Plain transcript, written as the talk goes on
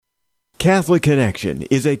Catholic Connection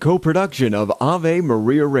is a co-production of Ave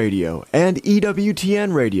Maria Radio and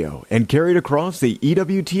EWTN Radio and carried across the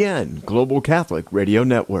EWTN Global Catholic Radio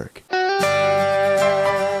Network.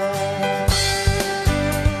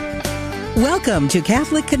 Welcome to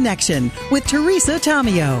Catholic Connection with Teresa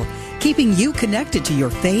Tomeo, keeping you connected to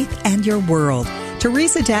your faith and your world.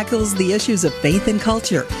 Teresa tackles the issues of faith and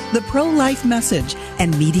culture, the pro-life message,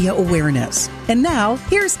 and media awareness. And now,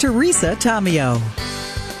 here's Teresa Tomeo.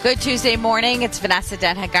 Good Tuesday morning. It's Vanessa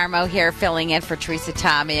Denha Garmo here filling in for Teresa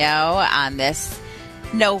Tomeo on this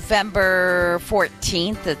November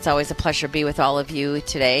 14th. It's always a pleasure to be with all of you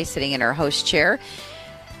today, sitting in our host chair.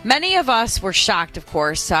 Many of us were shocked, of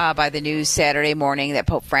course, by the news Saturday morning that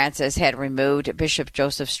Pope Francis had removed Bishop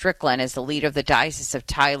Joseph Strickland as the leader of the Diocese of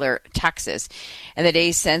Tyler, Texas. In the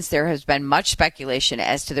days since, there has been much speculation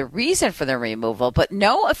as to the reason for the removal, but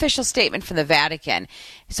no official statement from the Vatican.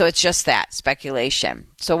 So it's just that, speculation.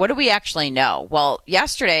 So what do we actually know? Well,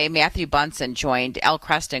 yesterday, Matthew Bunson joined El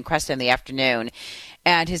Creston in the afternoon,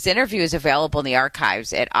 and his interview is available in the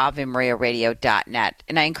archives at AveMariaRadio.net.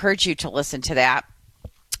 And I encourage you to listen to that.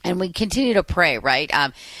 And we continue to pray, right?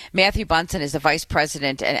 Matthew Bunson is the vice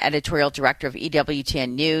president and editorial director of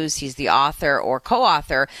EWTN News. He's the author or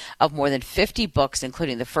co-author of more than 50 books,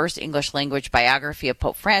 including the first English language biography of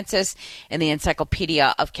Pope Francis and the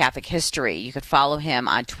Encyclopedia of Catholic History. You could follow him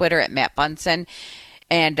on Twitter at Matt Bunson.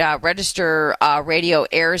 And Register Radio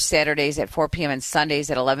airs Saturdays at 4 p.m. and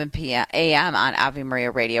Sundays at 11 a.m. on Ave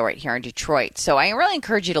Maria Radio right here in Detroit. So I really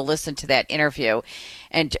encourage you to listen to that interview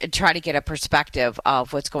and try to get a perspective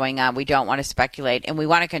of what's going on. We don't want to speculate, and we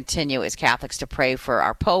want to continue as Catholics to pray for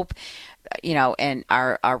our Pope, and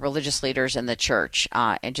our religious leaders in the church,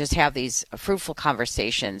 and just have these fruitful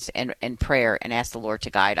conversations in prayer and ask the Lord to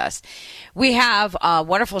guide us. We have a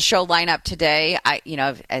wonderful show lineup today.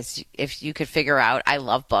 As if you could figure out, I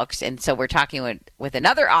love books, and so we're talking with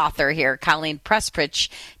another author here, Colleen Pressprich,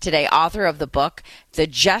 today, author of the book, The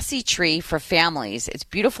Jesse Tree for Families. It's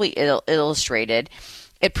beautifully illustrated.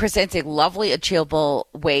 It presents a lovely, achievable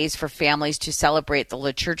ways for families to celebrate the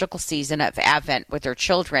liturgical season of Advent with their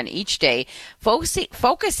children each day,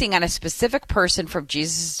 focusing on a specific person from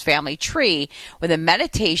Jesus' family tree with a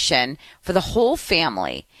meditation for the whole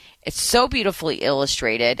family. It's so beautifully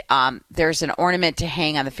illustrated. There's an ornament to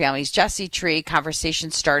hang on the family's Jesse tree.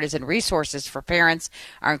 Conversation starters and resources for parents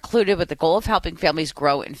are included with the goal of helping families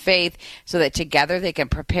grow in faith so that together they can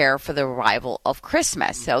prepare for the arrival of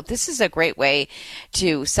Christmas. So this is a great way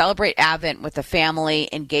to celebrate Advent with the family,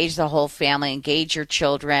 engage the whole family, engage your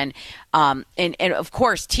children, and of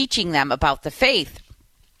course, teaching them about the faith.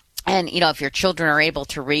 And, if your children are able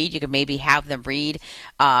to read, you can maybe have them read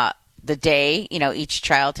the day, each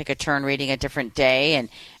child take a turn reading a different day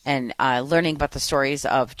and learning about the stories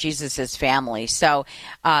of Jesus's family. So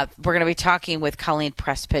we're going to be talking with Colleen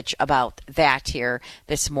Pressprich about that here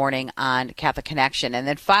this morning on Catholic Connection. And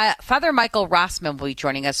then Father Michael Rossmann will be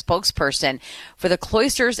joining us, spokesperson for the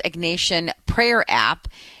Cloisters Ignatian Prayer app.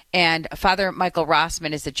 And Father Michael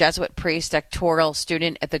Rossmann is a Jesuit priest, doctoral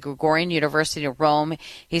student at the Gregorian University of Rome.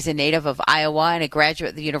 He's a native of Iowa and a graduate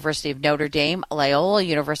of the University of Notre Dame, Loyola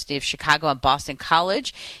University of Chicago, and Boston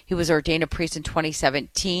College. He was ordained a priest in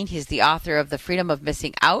 2017. He's the author of The Freedom of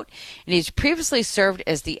Missing Out, and he's previously served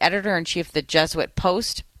as the editor-in-chief of the Jesuit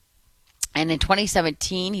Post. And in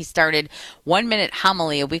 2017, he started 1 Minute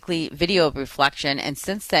Homily, a weekly video of reflection, and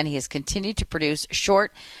since then he has continued to produce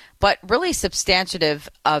short but really substantive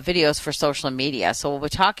videos for social media. So we'll be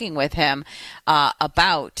talking with him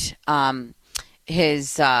about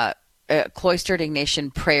his Cloisters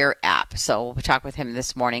Ignatian Prayer app. So we'll talk with him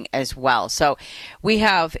this morning as well. So we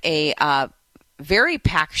have a very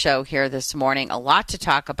packed show here this morning, a lot to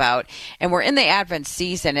talk about, and we're in the Advent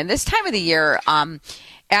season. And this time of the year,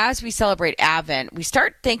 as we celebrate Advent, we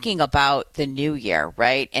start thinking about the new year,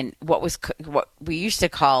 right? And what we used to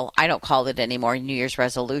call, I don't call it anymore, New Year's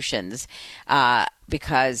resolutions,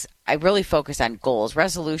 because I really focus on goals.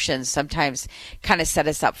 Resolutions sometimes kind of set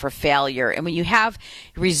us up for failure. And when you have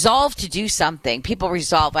resolve to do something, people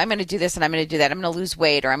resolve, I'm going to do this and I'm going to do that. I'm going to lose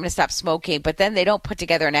weight or I'm going to stop smoking, but then they don't put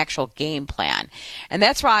together an actual game plan. And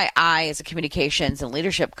that's why I, as a communications and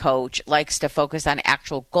leadership coach, likes to focus on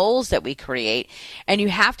actual goals that we create. And you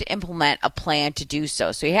have to implement a plan to do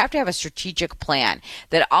so. So you have to have a strategic plan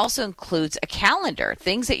that also includes a calendar,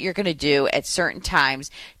 things that you're going to do at certain times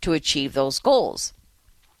to achieve those goals.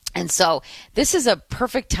 And so this is a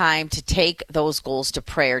perfect time to take those goals to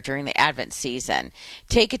prayer during the Advent season.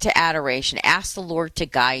 Take it to adoration. Ask the Lord to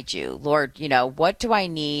guide you. Lord, what do I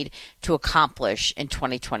need to accomplish in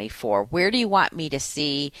 2024? Where do you want me to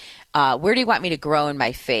see? Where do you want me to grow in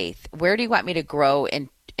my faith? Where do you want me to grow in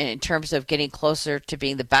in terms of getting closer to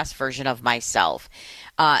being the best version of myself.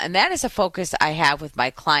 And that is a focus I have with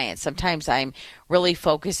my clients. Sometimes I'm really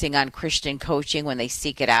focusing on Christian coaching when they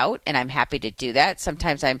seek it out, and I'm happy to do that.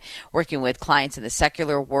 Sometimes I'm working with clients in the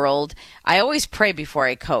secular world. I always pray before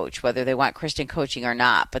I coach, whether they want Christian coaching or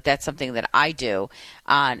not, but that's something that I do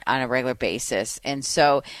on a regular basis. And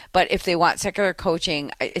so, but if they want secular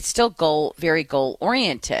coaching, it's still very goal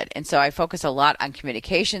oriented. And so I focus a lot on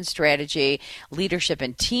communication strategy, leadership,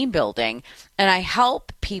 and team building. And I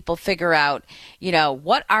help people figure out,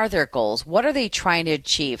 what are their goals? What are they trying to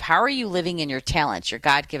achieve? How are you living in your talents, your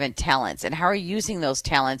God-given talents? And how are you using those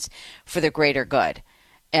talents for the greater good?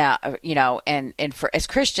 And for as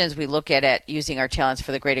Christians, we look at it using our talents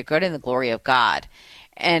for the greater good and the glory of God.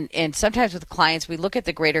 And sometimes with clients, we look at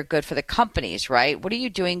the greater good for the companies, right? What are you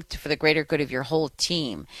doing for the greater good of your whole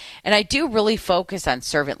team? And I do really focus on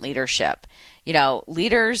servant leadership.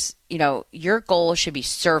 Leaders, your goal should be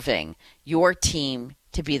serving your team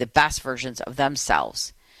to be the best versions of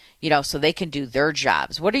themselves, so they can do their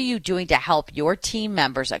jobs. What are you doing to help your team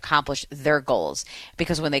members accomplish their goals?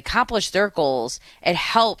 Because when they accomplish their goals, it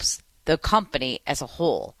helps the company as a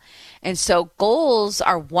whole. And so goals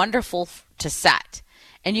are wonderful to set.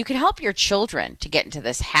 And you can help your children to get into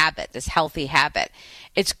this habit, this healthy habit.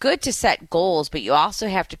 It's good to set goals, but you also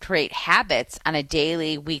have to create habits on a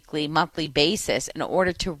daily, weekly, monthly basis in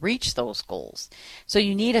order to reach those goals. So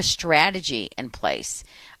you need a strategy in place.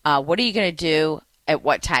 What are you going to do at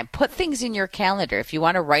what time? Put things in your calendar. If you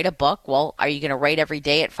want to write a book, well, are you going to write every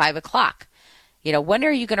day at 5 o'clock? When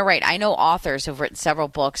are you going to write? I know authors who've written several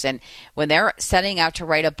books, and when they're setting out to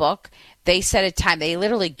write a book, they set a time. They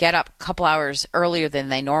literally get up a couple hours earlier than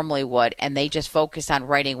they normally would, and they just focus on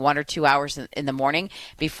writing 1 or 2 hours in the morning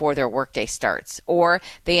before their workday starts. Or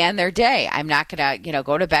they end their day. I'm not going to,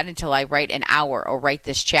 go to bed until I write an hour or write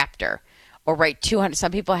this chapter or write 200.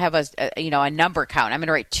 Some people have a number count. I'm going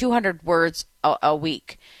to write 200 words a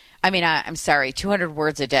week. 200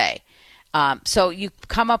 words a day. So you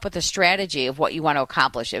come up with a strategy of what you want to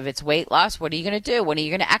accomplish. If it's weight loss, what are you going to do? When are you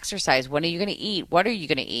going to exercise? When are you going to eat? What are you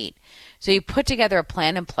going to eat? So you put together a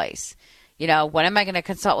plan in place. When am I going to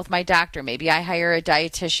consult with my doctor? Maybe I hire a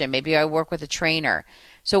dietitian. Maybe I work with a trainer.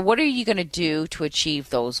 So what are you going to do to achieve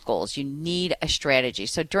those goals? You need a strategy.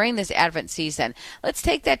 So during this Advent season, let's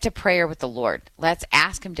take that to prayer with the Lord. Let's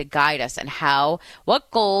ask Him to guide us and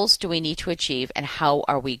what goals do we need to achieve and how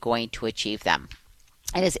are we going to achieve them?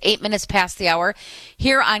 It is 8 minutes past the hour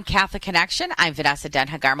here on Catholic Connection. I'm Vanessa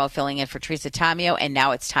Denha Garmo filling in for Teresa Tomeo, and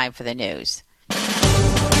now it's time for the news.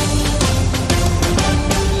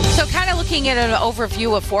 So kind of looking at an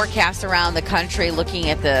overview of forecasts around the country, looking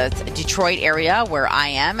at the Detroit area where I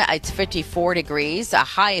am, it's 54 degrees, a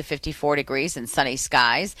high of 54 degrees and sunny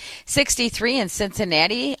skies. 63 in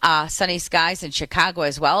Cincinnati, sunny skies in Chicago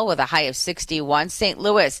as well with a high of 61. St.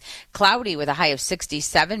 Louis, cloudy with a high of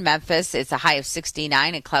 67. Memphis, it's a high of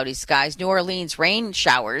 69 and cloudy skies. New Orleans, rain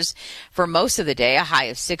showers for most of the day, a high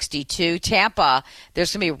of 62. Tampa,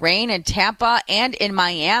 there's going to be rain in Tampa and in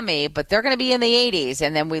Miami, but they're going to be in the 80s.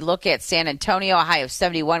 And then we look at San Antonio, a high of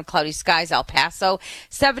 71, cloudy skies. El Paso,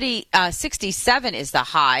 67 is the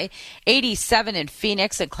high. 87 in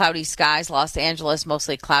Phoenix and cloudy skies. Los Angeles,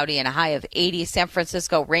 mostly cloudy and a high of 80. San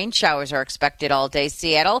Francisco, rain showers are expected all day.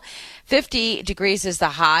 Seattle, 50 degrees is the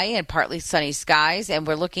high and partly sunny skies. And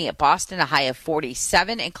we're looking at Boston, a high of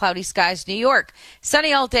 47 and cloudy skies. New York,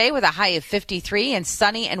 sunny all day with a high of 53 and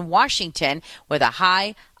sunny in Washington with a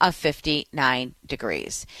high of 59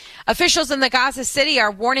 degrees. Officials in the Gaza City are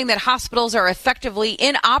warning that hospitals are effectively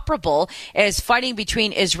inoperable as fighting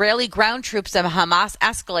between Israeli ground troops and Hamas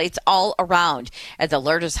escalates all around. At the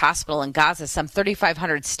largest hospital in Gaza, some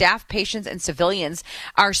 3,500 staff, patients, and civilians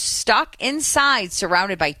are stuck inside,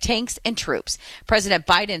 surrounded by tanks and troops. President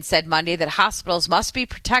Biden said Monday that hospitals must be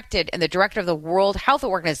protected, and the director of the World Health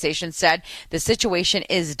Organization said the situation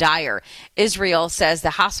is dire. Israel says the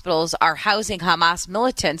hospitals are housing Hamas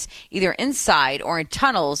militants either inside or in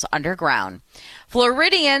tunnels underground.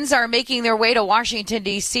 Floridians are making their way to Washington,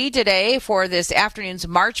 D.C. today for this afternoon's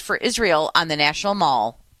March for Israel on the National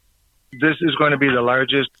Mall. This is going to be the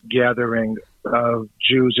largest gathering of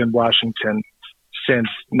Jews in Washington since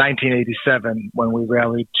 1987, when we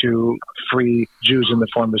rallied to free Jews in the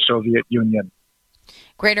former Soviet Union.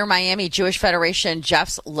 Greater Miami Jewish Federation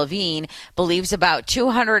Jeff Levine believes about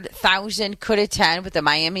 200,000 could attend, with the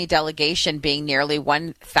Miami delegation being nearly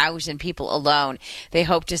 1,000 people alone. They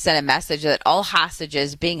hope to send a message that all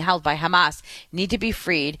hostages being held by Hamas need to be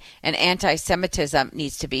freed and anti-Semitism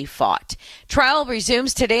needs to be fought. Trial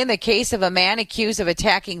resumes today in the case of a man accused of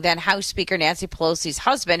attacking then House Speaker Nancy Pelosi's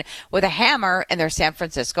husband with a hammer in their San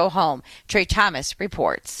Francisco home. Trey Thomas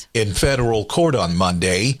reports. In federal court on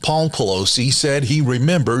Monday, Paul Pelosi said he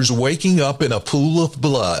remembers waking up in a pool of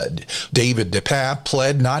blood. David DePape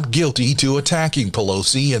pled not guilty to attacking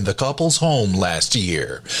Pelosi in the couple's home last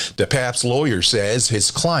year. DePape's lawyer says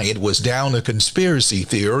his client was down a conspiracy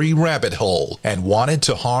theory rabbit hole and wanted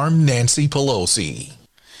to harm Nancy Pelosi.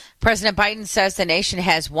 President Biden says the nation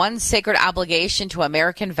has one sacred obligation to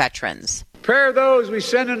American veterans. Prepare those we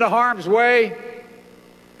send into harm's way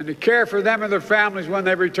and to care for them and their families when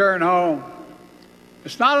they return home.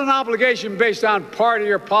 It's not an obligation based on party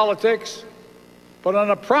or politics, but on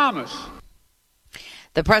a promise.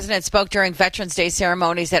 The president spoke during Veterans Day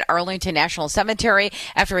ceremonies at Arlington National Cemetery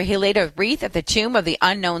after he laid a wreath at the tomb of the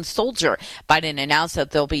unknown soldier. Biden announced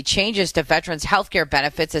that there'll be changes to veterans' health care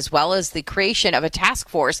benefits as well as the creation of a task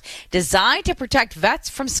force designed to protect vets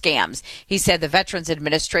from scams. He said the Veterans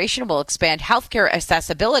Administration will expand health care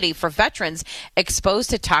accessibility for veterans exposed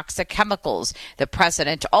to toxic chemicals. The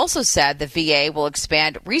president also said the VA will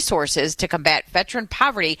expand resources to combat veteran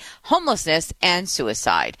poverty, homelessness, and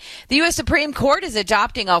suicide. The U.S. Supreme Court is adopting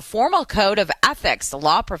a formal code of ethics.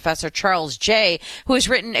 Law professor Charles Jay, who has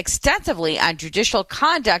written extensively on judicial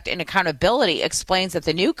conduct and accountability, explains that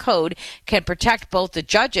the new code can protect both the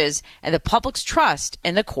judges and the public's trust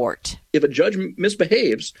in the court. If a judge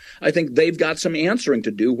misbehaves, I think they've got some answering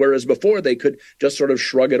to do, whereas before they could just sort of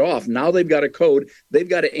shrug it off. Now they've got a code. They've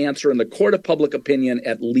got to answer in the court of public opinion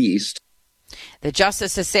at least. The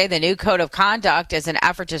justices say the new code of conduct is an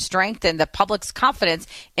effort to strengthen the public's confidence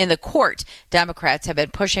in the court. Democrats have been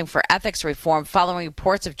pushing for ethics reform following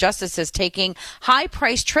reports of justices taking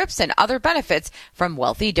high-priced trips and other benefits from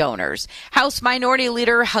wealthy donors. House Minority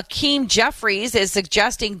Leader Hakeem Jeffries is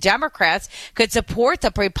suggesting Democrats could support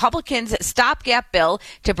the Republicans' stopgap bill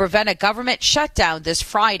to prevent a government shutdown this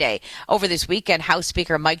Friday. Over this weekend, House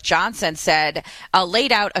Speaker Mike Johnson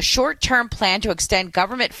laid out a short-term plan to extend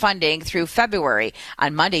government funding through February.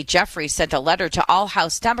 On Monday, Jeffries sent a letter to all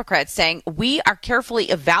House Democrats saying, "We are carefully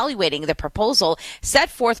evaluating the proposal set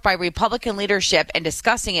forth by Republican leadership and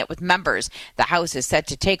discussing it with members." The House is set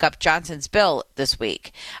to take up Johnson's bill this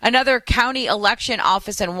week. Another county election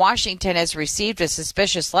office in Washington has received a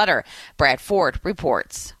suspicious letter. Brad Ford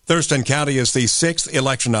reports. Thurston County is the 6th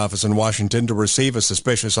election office in Washington to receive a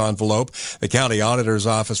suspicious envelope. The county auditor's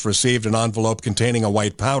office received an envelope containing a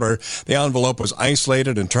white powder. The envelope was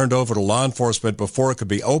isolated and turned over to law enforcement before it could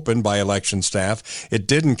be opened by election staff. It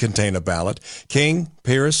didn't contain a ballot. King,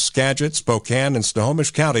 Pierce, Skagit, Spokane, and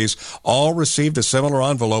Snohomish counties all received a similar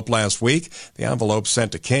envelope last week. The envelope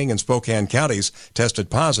sent to King and Spokane counties tested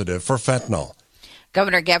positive for fentanyl.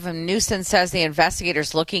 Governor Gavin Newsom says the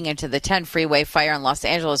investigators looking into the 10 freeway fire in Los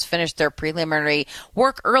Angeles finished their preliminary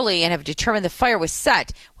work early and have determined the fire was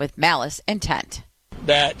set with malice intent.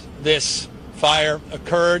 That this fire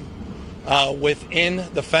occurred within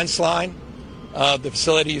the fence line of the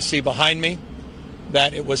facility you see behind me,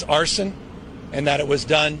 that it was arson, and that it was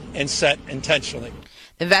done and set intentionally.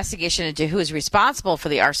 The investigation into who is responsible for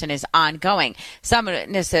the arson is ongoing. Some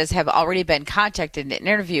witnesses have already been contacted and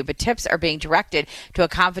interviewed, but tips are being directed to a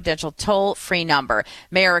confidential toll-free number.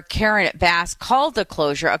 Mayor Karen Bass called the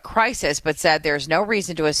closure a crisis, but said there's no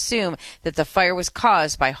reason to assume that the fire was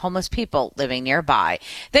caused by homeless people living nearby.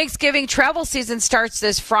 Thanksgiving travel season starts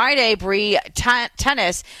this Friday. Bree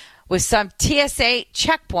Tennis with some TSA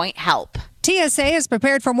checkpoint help. TSA is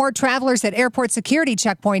prepared for more travelers at airport security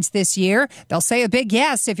checkpoints this year. They'll say a big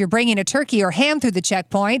yes if you're bringing a turkey or ham through the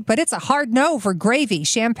checkpoint, but it's a hard no for gravy,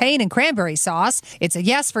 champagne, and cranberry sauce. It's a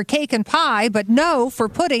yes for cake and pie, but no for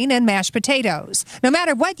pudding and mashed potatoes. No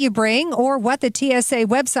matter what you bring or what the TSA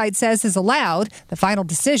website says is allowed, the final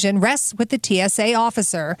decision rests with the TSA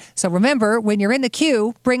officer. So remember, when you're in the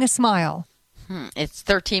queue, bring a smile. It's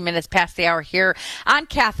 13 minutes past the hour here on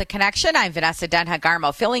Catholic Connection. I'm Vanessa Denha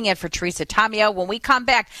Garmo, filling in for Teresa Tomeo. When we come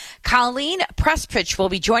back, Colleen Pressprich will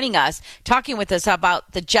be joining us, talking with us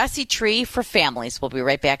about the Jesse Tree for families. We'll be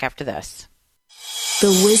right back after this.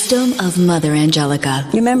 The wisdom of Mother Angelica.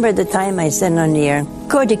 You remember the time I said on the air,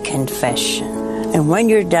 go to confession. And when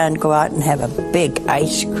you're done, go out and have a big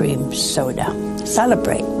ice cream soda.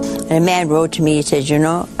 Celebrate. And a man wrote to me, he says,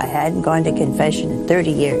 I hadn't gone to confession in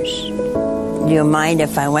 30 years. Do you mind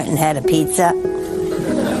if I went and had a pizza?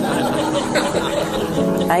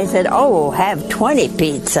 I said, oh, have 20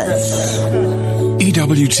 pizzas.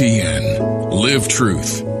 EWTN. Live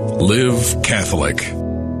truth. Live Catholic.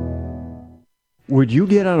 Would you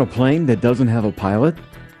get on a plane that doesn't have a pilot?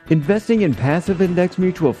 Investing in passive index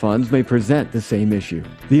mutual funds may present the same issue.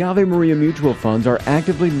 The Ave Maria mutual funds are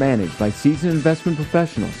actively managed by seasoned investment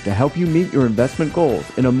professionals to help you meet your investment goals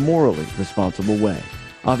in a morally responsible way.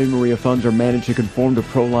 Ave Maria funds are managed to conform to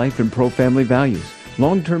pro-life and pro-family values.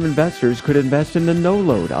 Long-term investors could invest in the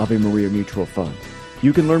no-load Ave Maria mutual funds.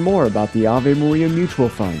 You can learn more about the Ave Maria mutual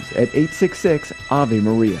funds at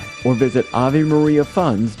 866-AVE-MARIA or visit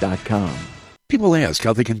AveMariaFunds.com. People ask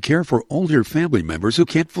how they can care for older family members who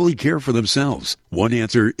can't fully care for themselves. One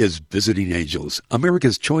answer is Visiting Angels,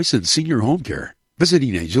 America's choice in senior home care.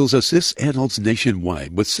 Visiting Angels assists adults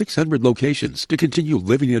nationwide with 600 locations to continue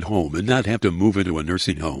living at home and not have to move into a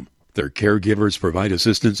nursing home. Their caregivers provide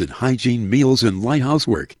assistance in hygiene, meals, and light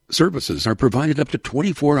housework. Services are provided up to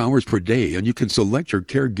 24 hours per day, and you can select your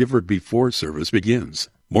caregiver before service begins.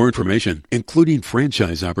 More information, including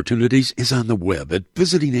franchise opportunities, is on the web at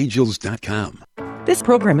visitingangels.com. This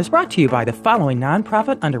program is brought to you by the following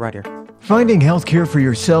nonprofit underwriter. Finding health care for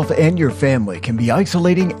yourself and your family can be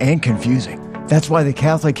isolating and confusing. That's why the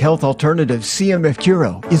Catholic Health Alternative CMF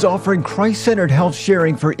Curo is offering Christ-centered health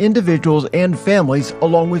sharing for individuals and families,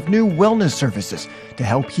 along with new wellness services to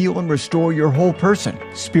help heal and restore your whole person,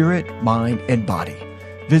 spirit, mind, and body.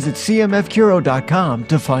 Visit cmfcuro.com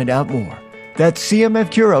to find out more. That's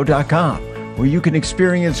cmfcuro.com, where you can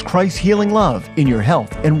experience Christ's healing love in your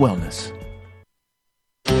health and wellness.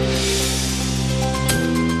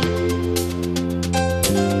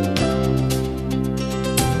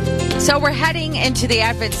 So we're heading into the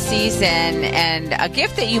Advent season, and a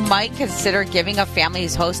gift that you might consider giving a family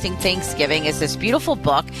who's hosting Thanksgiving is this beautiful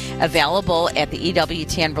book available at the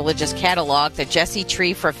EWTN Religious Catalog, The Jesse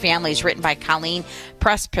Tree for Families, written by Colleen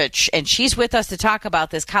Pressprich, and she's with us to talk about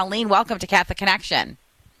this. Colleen, welcome to Catholic Connection.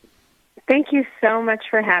 Thank you so much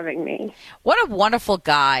for having me. What a wonderful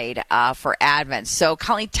guide for Advent. So,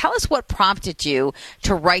 Colleen, tell us what prompted you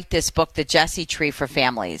to write this book, The Jesse Tree for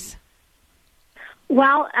Families.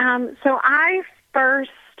 Well, so I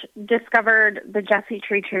first discovered the Jesse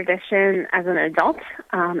Tree tradition as an adult,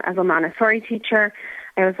 as a Montessori teacher.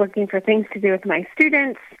 I was looking for things to do with my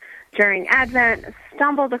students during Advent,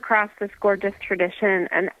 stumbled across this gorgeous tradition,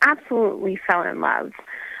 and absolutely fell in love.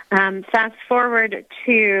 Fast forward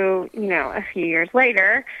to, a few years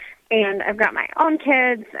later, and I've got my own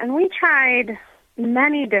kids, and we tried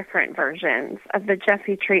many different versions of the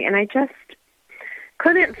Jesse Tree, and I just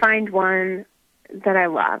couldn't find one that I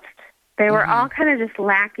loved. They were all kind of just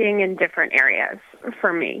lacking in different areas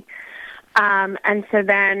for me. And so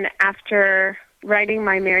then after writing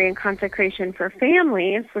my Marian Consecration for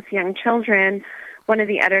Families with young children, one of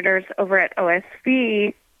the editors over at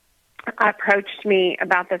OSV approached me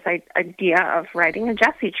about this idea of writing a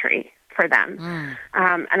Jesse Tree for them.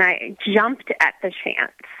 And I jumped at the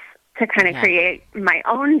chance to kind of create my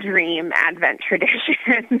own dream Advent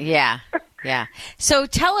tradition. Yeah. So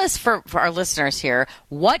tell us, for our listeners here,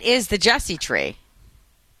 what is the Jesse Tree?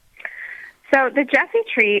 So the Jesse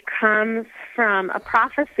Tree comes from a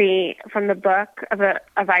prophecy from the book of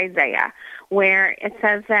Isaiah, where it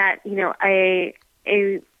says that, a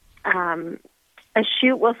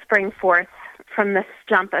shoot will spring forth from the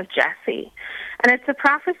stump of Jesse. And it's a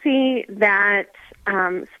prophecy that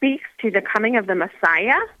speaks to the coming of the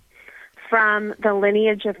Messiah from the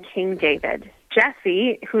lineage of King David.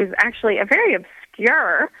 Jesse, who's actually a very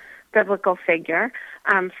obscure biblical figure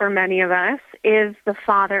for many of us, is the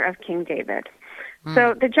father of King David.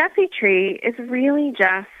 So the Jesse Tree is really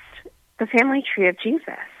just the family tree of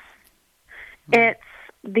Jesus. It's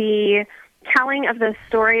the telling of the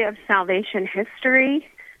story of salvation history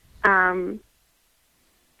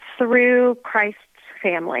through Christ's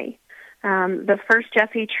family. The first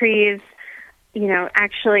Jesse trees,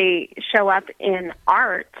 actually show up in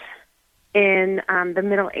art in the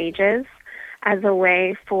Middle Ages as a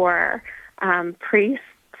way for priests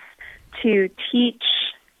to teach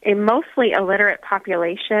a mostly illiterate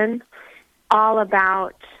population all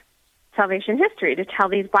about salvation history, to tell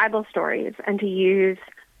these Bible stories and to use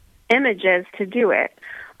images to do it.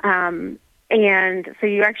 And so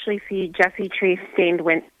you actually see Jesse Tree stained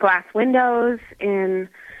glass windows in,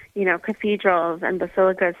 cathedrals and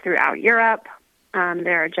basilicas throughout Europe.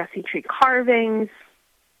 There are Jesse Tree carvings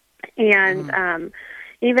and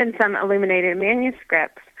even some illuminated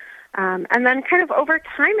manuscripts. And then kind of over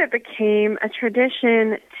time it became a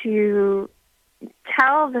tradition to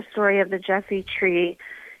tell the story of the Jesse Tree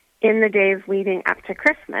in the days leading up to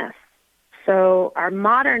Christmas. So our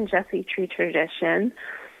modern Jesse Tree tradition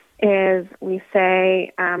is we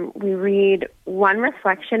say we read one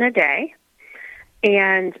reflection a day.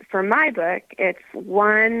 And for my book, it's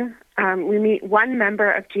we meet one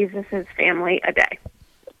member of Jesus's family a day.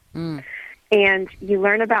 And you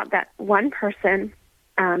learn about that one person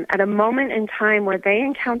at a moment in time where they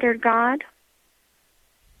encountered God.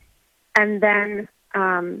 And then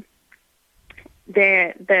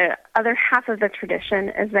the other half of the tradition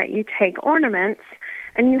is that you take ornaments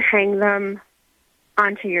and you hang them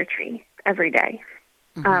onto your tree every day.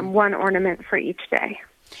 One ornament for each day.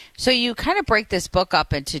 So you kind of break this book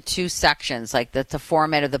up into two sections, like the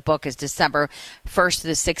format of the book is December 1st to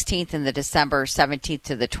the 16th and the December 17th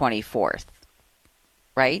to the 24th,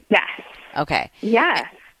 right? Yes. Okay. Yes.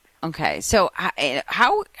 Okay. So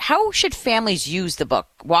how should families use the book?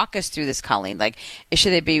 Walk us through this, Colleen. Like,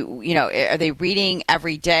 should they be, are they reading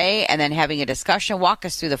every day and then having a discussion? Walk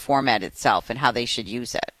us through the format itself and how they should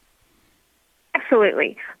use it.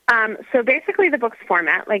 Absolutely. So basically the book's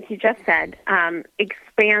format, like you just said,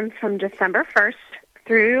 expands from December 1st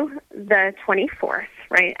through the 24th,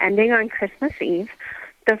 right, ending on Christmas Eve.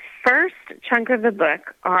 The first chunk of the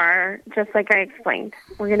book are, just like I explained,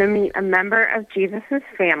 we're going to meet a member of Jesus's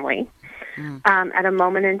family at a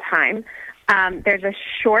moment in time. There's a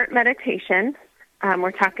short meditation.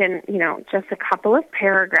 We're talking, just a couple of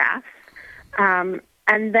paragraphs. And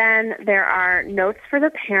then there are notes for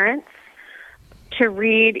the parents to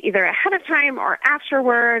read either ahead of time or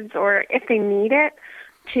afterwards, or if they need it,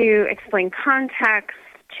 to explain context,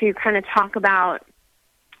 to kind of talk about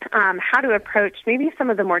how to approach maybe some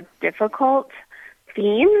of the more difficult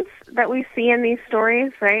themes that we see in these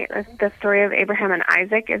stories, right? The story of Abraham and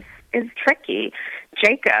Isaac is tricky.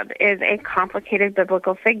 Jacob is a complicated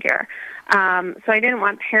biblical figure. So I didn't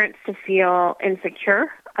want parents to feel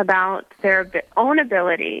insecure about their own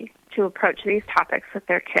ability to approach these topics with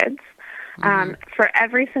their kids. For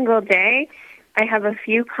every single day, I have a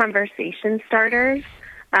few conversation starters.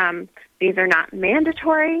 These are not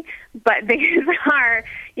mandatory, but these are,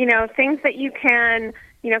 things that you can,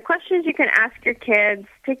 questions you can ask your kids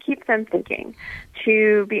to keep them thinking,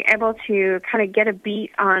 to be able to kind of get a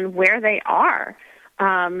beat on where they are.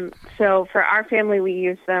 So for our family, we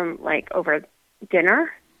use them like over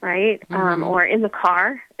dinner, right? Or in the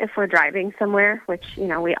car if we're driving somewhere, which,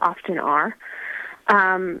 we often are.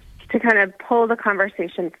 To kind of pull the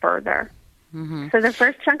conversation further. So the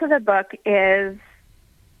first chunk of the book is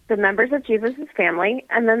the members of Jesus' family,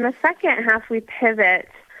 and then the second half we pivot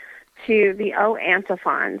to the O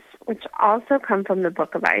antiphons, which also come from the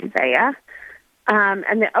book of Isaiah.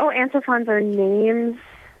 And the O antiphons are names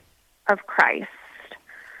of Christ.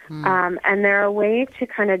 And they're a way to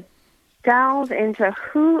kind of delve into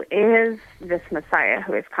who is this Messiah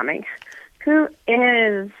who is coming? Who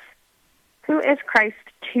is Christ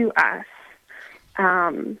to us?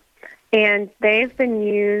 And they've been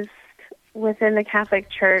used within the Catholic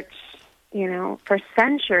Church, for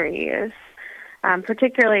centuries,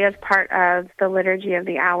 particularly as part of the Liturgy of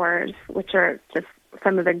the Hours, which are just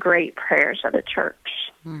some of the great prayers of the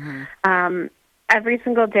Church. Every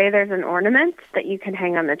single day there's an ornament that you can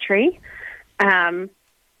hang on the tree.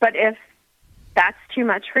 But if that's too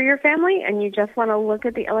much for your family and you just want to look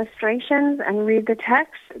at the illustrations and read the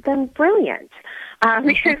text, then brilliant.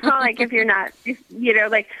 If you're not,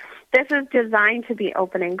 this is designed to be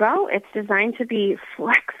open and go. It's designed to be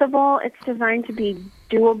flexible. It's designed to be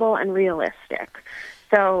doable and realistic.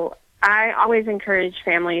 So I always encourage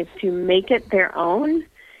families to make it their own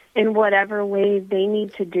in whatever way they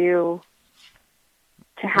need to do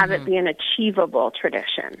to have it be an achievable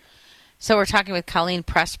tradition. So we're talking with Colleen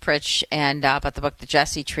Pressprich and about the book, The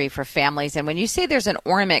Jesse Tree for Families. And when you say there's an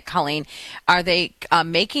ornament, Colleen, are they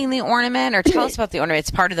making the ornament? Or tell us about the ornament.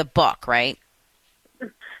 It's part of the book, right?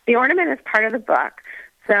 The ornament is part of the book.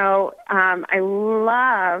 So I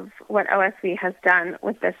love what OSV has done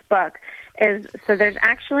with this book. So there's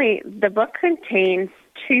actually, the book contains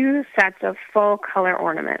 2 sets of full color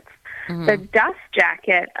ornaments. The dust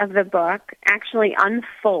jacket of the book actually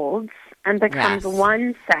unfolds and becomes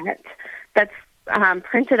one set that's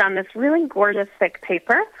printed on this really gorgeous thick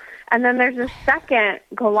paper. And then there's a second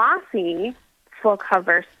glossy full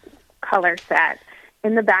color set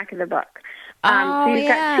in the back of the book. So you've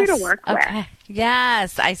got 2 to work with.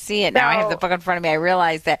 Yes, I see it. Now I have the book in front of me. I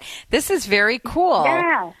realize that this is very cool.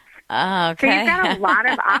 Yeah. Okay. So you've got a lot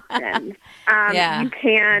of options. You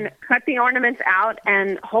can cut the ornaments out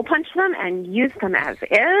and hole punch them and use them as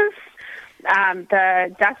is.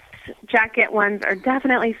 The dust jacket ones are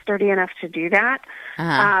definitely sturdy enough to do that.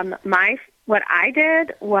 What I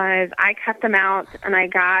did was I cut them out and I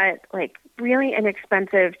got really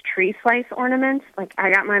inexpensive tree slice ornaments. Like,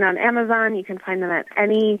 I got mine on Amazon. You can find them at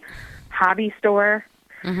any hobby store.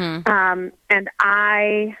 Mm-hmm. And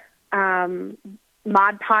I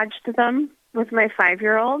Mod Podged them with my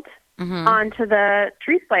 5-year-old onto the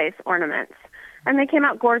tree slice ornaments. And they came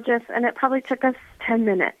out gorgeous, and it probably took us 10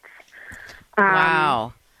 minutes.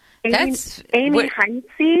 Wow. Amy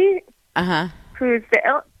Heinze, who's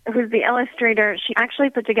the illustrator, she actually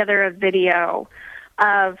put together a video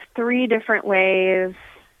of 3 different ways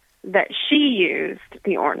that she used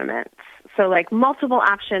the ornaments. So, like, multiple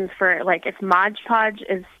options for, like, if Mod Podge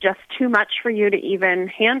is just too much for you to even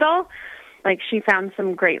handle, like, she found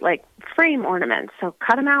some great, like, frame ornaments. So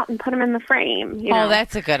cut them out and put them in the frame. You know?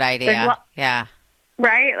 That's a good idea. Yeah.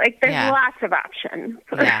 Right? Like, there's lots of options.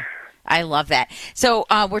 Yeah. I love that. So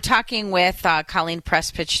we're talking with Colleen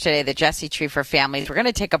Pressprich today, the Jesse Tree for Families. We're going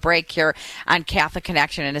to take a break here on Catholic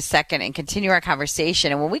Connection in a second and continue our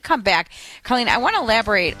conversation. And when we come back, Colleen, I want to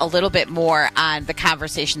elaborate a little bit more on the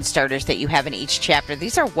conversation starters that you have in each chapter.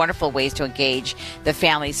 These are wonderful ways to engage the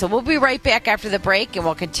family. So we'll be right back after the break, and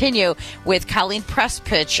we'll continue with Colleen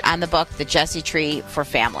Pressprich on the book, The Jesse Tree for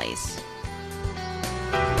Families.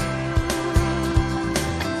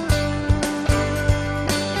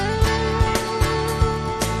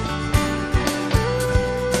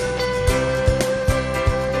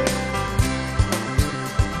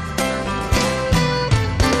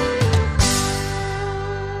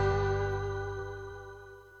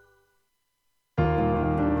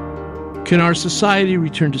 Can our society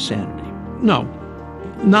return to sanity? No,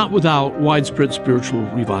 not without widespread spiritual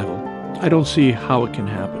revival. I don't see how it can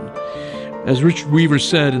happen. As Richard Weaver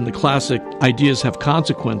said in the classic Ideas Have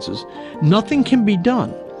Consequences, nothing can be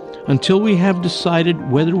done until we have decided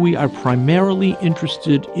whether we are primarily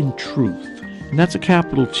interested in truth. And that's a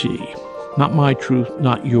capital T. Not my truth,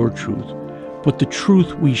 not your truth, but the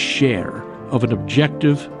truth we share of an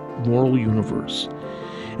objective moral universe.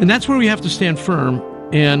 And that's where we have to stand firm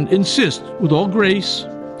and insist with all grace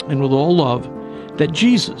and with all love that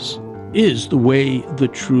Jesus is the way, the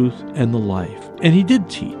truth, and the life. And he did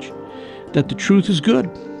teach that the truth is good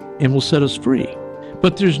and will set us free.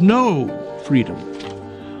 But there's no freedom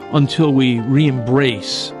until we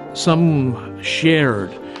re-embrace some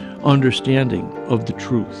shared understanding of the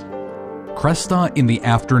truth. Cresta in the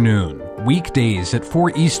Afternoon, weekdays at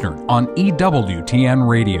 4 Eastern on EWTN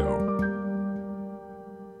Radio.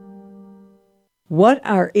 What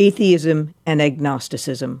are atheism and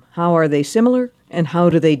agnosticism? How are they similar, and how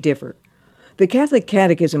do they differ? The Catholic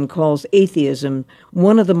Catechism calls atheism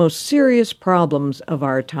one of the most serious problems of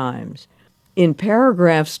our times. In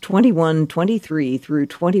paragraphs 2123 through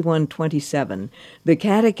 2127, the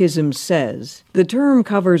Catechism says, the term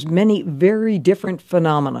covers many very different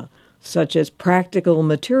phenomena, such as practical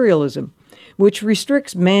materialism, which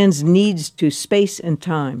restricts man's needs to space and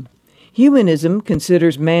time. Humanism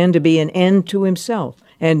considers man to be an end to himself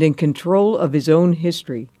and in control of his own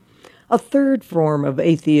history. A third form of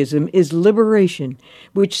atheism is liberation,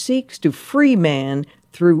 which seeks to free man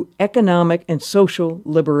through economic and social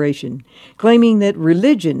liberation, claiming that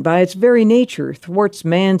religion, by its very nature, thwarts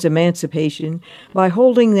man's emancipation by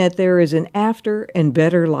holding that there is an after and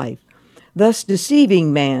better life, thus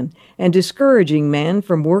deceiving man and discouraging man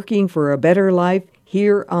from working for a better life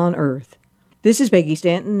here on earth. This is Peggy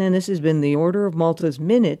Stanton, and this has been the Order of Malta's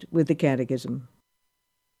Minute with the Catechism.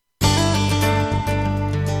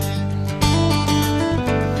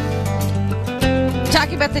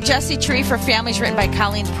 Talking about the Jesse Tree for Families, written by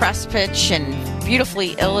Colleen Pressprich and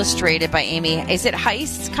beautifully illustrated by Amy. Is it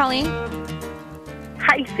Heist, Colleen?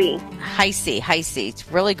 Heisey. It's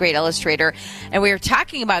a really great illustrator. And we were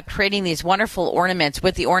talking about creating these wonderful ornaments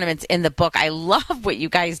with the ornaments in the book. I love what you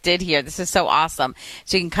guys did here. This is so awesome.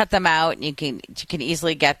 So you can cut them out, and you can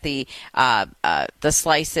easily get the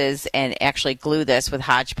slices and actually glue this with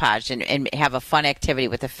hodgepodge and have a fun activity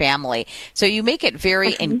with the family. So you make it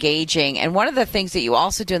very engaging. And one of the things that you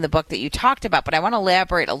also do in the book that you talked about, but I want to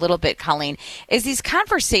elaborate a little bit, Colleen, is these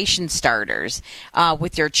conversation starters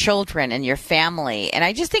with your children and your family. And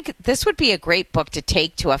I just think this would be a great book to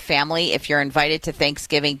take to a family if you're invited to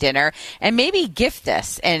Thanksgiving dinner, and maybe gift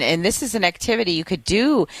this. And this is an activity you could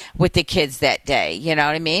do with the kids that day, you know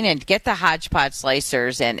what I mean? And get the hodgepodge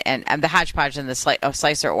slicers and the hodgepodge and the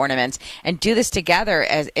slicer ornaments and do this together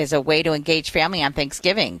as a way to engage family on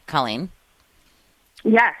Thanksgiving, Colleen.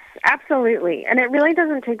 Yes, absolutely. And it really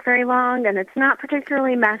doesn't take very long, and it's not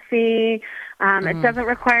particularly messy. It doesn't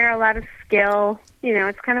require a lot of skill. You know,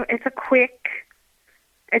 it's a quick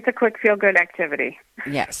It's a quick feel-good activity.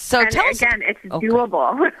 Yes. So and tell us, again, it's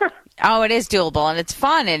doable. Oh, it is doable, and it's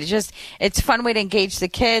fun, and it's a fun way to engage the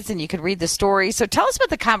kids, and you can read the story. So tell us about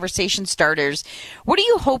the conversation starters. What are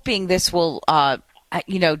you hoping this will,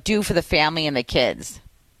 do for the family and the kids?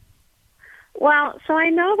 Well, so I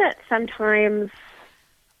know that sometimes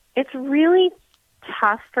it's really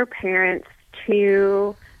tough for parents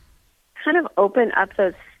to kind of open up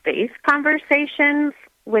those space conversations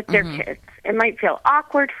with their kids. It might feel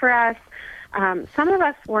awkward for us. Some of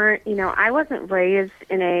us weren't, I wasn't raised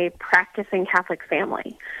in a practicing Catholic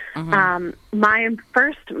family. My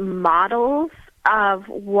first models of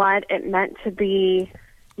what it meant to be,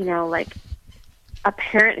 like a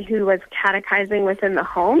parent who was catechizing within the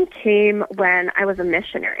home came when I was a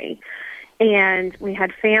missionary. And we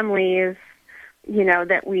had families,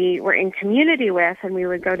 that we were in community with, and we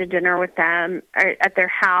would go to dinner with them at their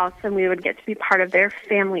house, and we would get to be part of their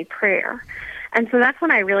family prayer. And so that's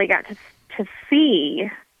when I really got to see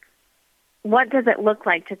what does it look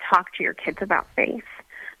like to talk to your kids about faith.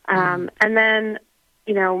 And then,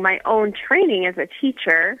 my own training as a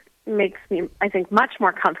teacher makes me, I think, much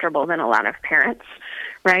more comfortable than a lot of parents,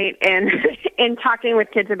 right? And in talking with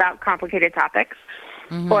kids about complicated topics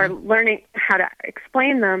or learning how to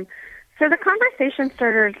explain them. So the conversation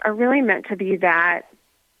starters are really meant to be that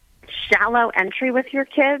shallow entry with your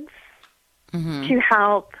kids to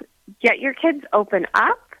help get your kids open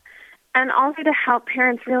up, and also to help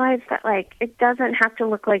parents realize that, it doesn't have to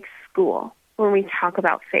look like school when we talk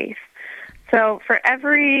about faith. So for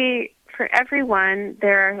everyone,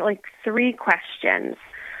 there are 3 questions.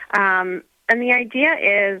 And the idea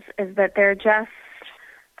is that they're just,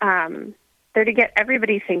 they're to get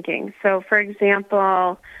everybody thinking. So for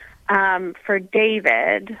example, for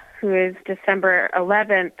David, who is December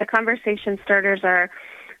 11th, the conversation starters are,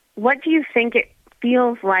 what do you think it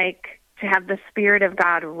feels like to have the Spirit of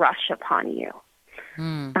God rush upon you?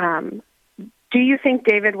 Do you think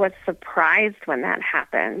David was surprised when that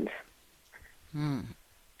happened?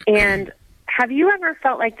 And have you ever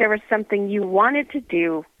felt like there was something you wanted to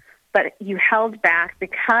do, but you held back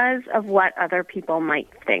because of what other people might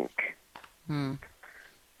think?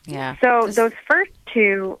 Yeah. So those first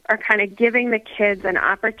 2 are kind of giving the kids an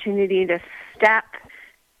opportunity to step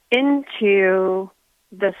into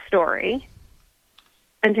the story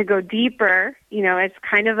and to go deeper. It's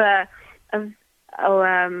kind of a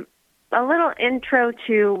little intro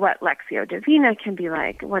to what Lectio Divina can be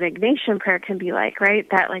like, what Ignatian prayer can be like, right?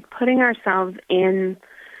 That putting ourselves in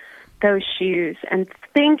those shoes and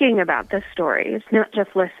thinking about the stories, not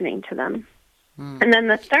just listening to them. And then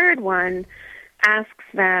the third one asks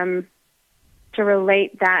them to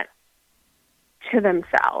relate that to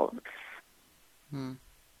themselves.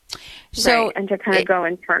 So, right? And to kind of go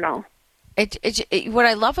internal. What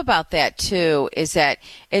I love about that, too, is that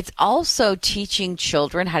it's also teaching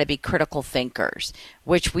children how to be critical thinkers,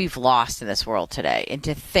 which we've lost in this world today, and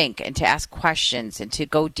to think and to ask questions and to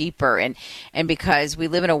go deeper. And because we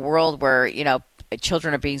live in a world where,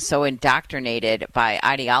 children are being so indoctrinated by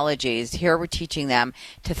ideologies, here we're teaching them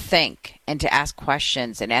to think and to ask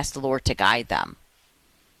questions and ask the Lord to guide them.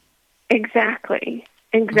 Exactly.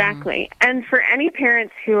 And for any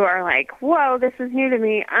parents who are like, whoa, this is new to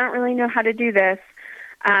me, I don't really know how to do this,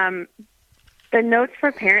 the Notes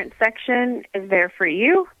for Parents section is there for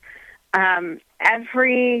you.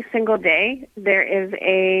 Every single day there is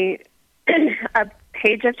a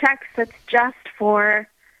page of text that's just for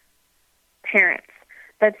parents.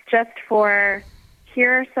 That's just for,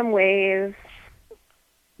 here are some ways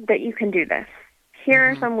that you can do this.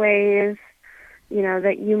 Here are some ways,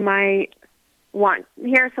 that you might want.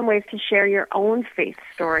 Here are some ways to share your own faith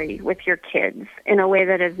story with your kids in a way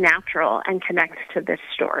that is natural and connects to this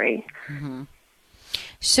story.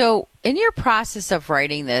 So in your process of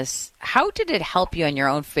writing this, how did it help you on your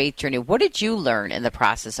own faith journey? What did you learn in the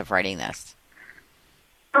process of writing this?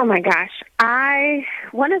 Oh my gosh.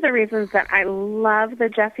 One of the reasons that I love the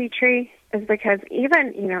Jesse tree is because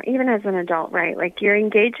even as an adult, right, you're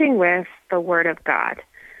engaging with the Word of God.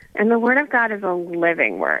 And the Word of God is a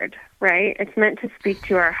living word, right? It's meant to speak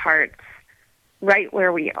to our hearts right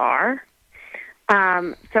where we are.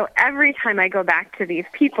 So every time I go back to these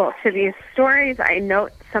people, to these stories, I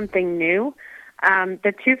note something new.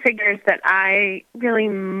 The 2 figures that I really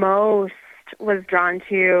most was drawn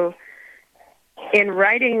to in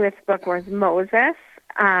writing this book was Moses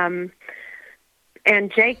and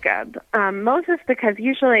Jacob. Moses, because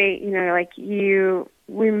usually,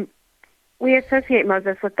 we associate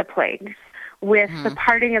Moses with the plagues, with the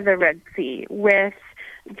parting of the Red Sea, with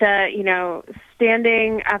the,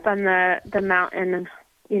 standing up on the mountain,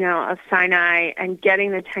 of Sinai and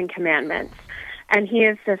getting the 10 Commandments. And he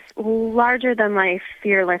is this larger-than-life,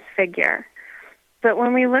 fearless figure. But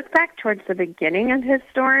when we look back towards the beginning of his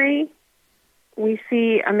story, we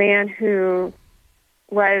see a man who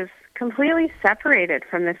was completely separated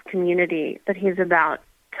from this community that he's about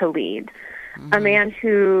to lead. Mm-hmm. A man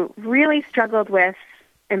who really struggled with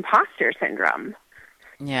imposter syndrome.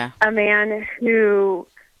 Yeah. A man who,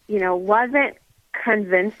 wasn't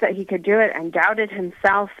convinced that he could do it and doubted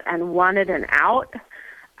himself and wanted an out.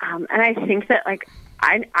 And I think that,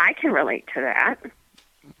 I can relate to that.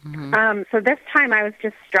 Mm-hmm. So this time I was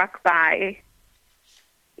just struck by,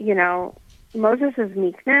 Moses'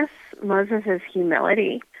 meekness, Moses'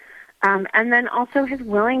 humility, and then also his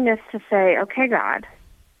willingness to say, okay, God,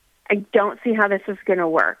 I don't see how this is going to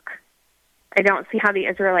work. I don't see how the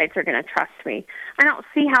Israelites are going to trust me. I don't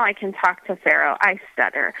see how I can talk to Pharaoh. I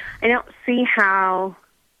stutter. I don't see how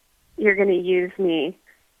you're going to use me,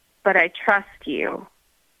 but I trust you,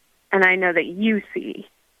 and I know that you see,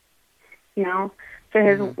 So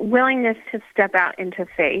his willingness to step out into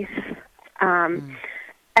faith. And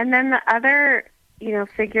then the other,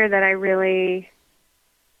 figure that I really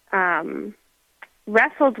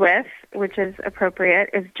wrestled with, which is appropriate,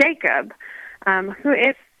 is Jacob, who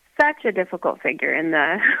is such a difficult figure in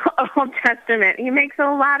the Old Testament. He makes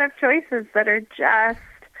a lot of choices that are just,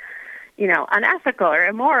 unethical or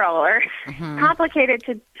immoral or complicated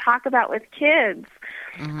to talk about with kids.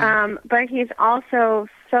 But he's also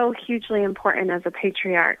so hugely important as a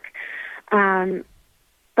patriarch.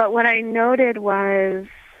 But what I noted was,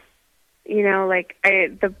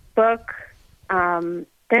 the book,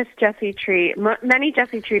 this Jesse tree, many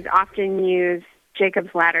Jesse trees often use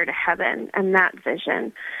Jacob's ladder to heaven and that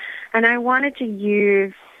vision. And I wanted to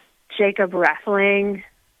use Jacob wrestling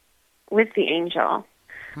with the angel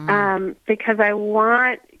because I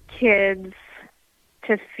want kids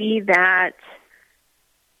to see that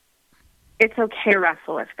it's okay to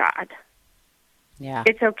wrestle with God. Yeah.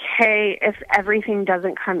 It's okay if everything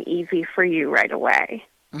doesn't come easy for you right away.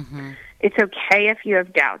 Mm-hmm. It's okay if you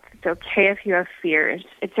have doubts. It's okay if you have fears.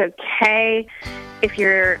 It's okay if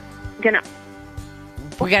you're going to...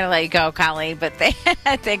 We got to let you go, Colleen, but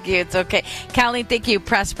thank you. It's okay. Colleen, thank you.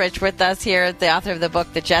 Pressprich with us here, the author of the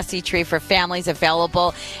book, The Jesse Tree for Families,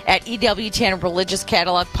 available at EWTN Religious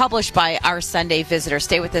Catalog, published by Our Sunday Visitor.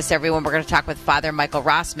 Stay with us, everyone. We're going to talk with Father Michael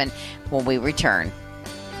Rossmann when we return.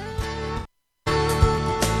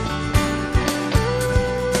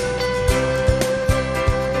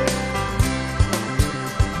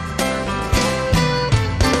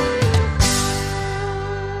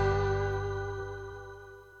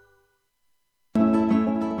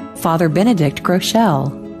 Father Benedict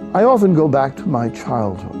Groeschel. I often go back to my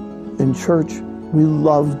childhood. In church, we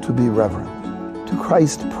love to be reverent to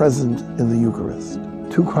Christ present in the Eucharist,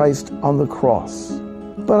 to Christ on the cross.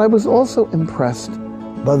 But I was also impressed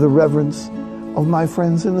by the reverence of my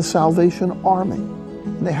friends in the Salvation Army.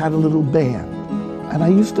 They had a little band, and I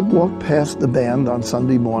used to walk past the band on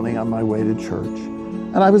Sunday morning on my way to church.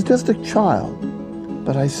 And I was just a child,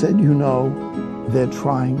 but I said, they're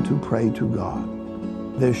trying to pray to God.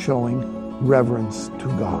 They're showing reverence to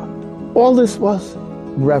God. All this was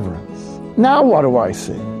reverence. Now what do I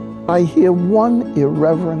see? I hear one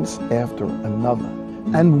irreverence after another.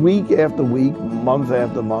 And week after week, month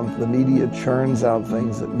after month, the media churns out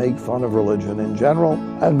things that make fun of religion in general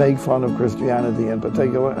and make fun of Christianity in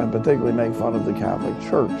particular, and particularly make fun of the Catholic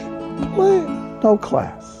Church. No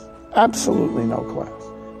class. Absolutely no class.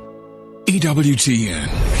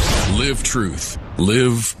 EWTN. Live truth.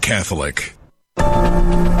 Live Catholic.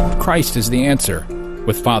 Christ is the answer,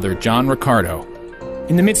 with Father John Riccardo.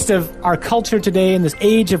 In the midst of our culture today, in this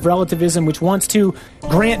age of relativism, which wants to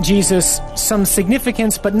grant Jesus some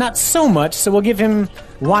significance, but not so much, so we'll give him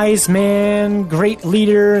wise man, great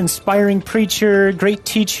leader, inspiring preacher, great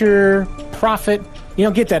teacher, prophet. You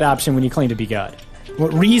don't get that option when you claim to be God.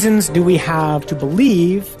 What reasons do we have to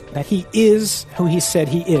believe that he is who he said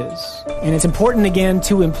he is? And it's important, again,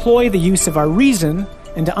 to employ the use of our reason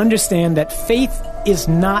and to understand that faith is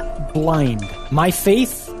not blind. My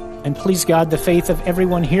faith, and please God, the faith of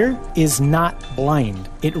everyone here, is not blind.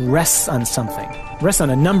 It rests on something. It rests on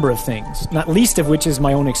a number of things, not least of which is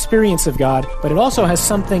my own experience of God, but it also has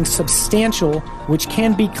something substantial which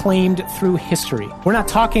can be claimed through history. We're not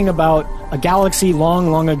talking about a galaxy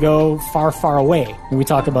long, long ago, far, far away when we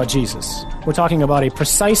talk about Jesus. We're talking about a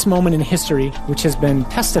precise moment in history which has been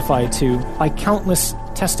testified to by countless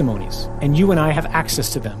testimonies, and you and I have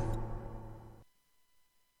access to them.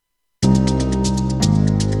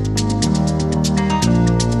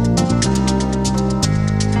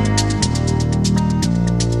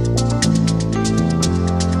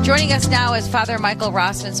 Joining us now is Father Michael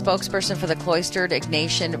Rossmann, spokesperson for the Cloisters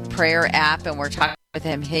Ignatian Prayer app, and we're talking with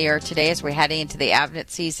him here today as we're heading into the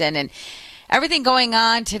Advent season and everything going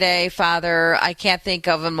on today. Father, I can't think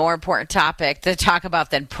of a more important topic to talk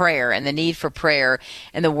about than prayer and the need for prayer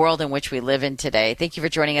in the world in which we live in today. Thank you for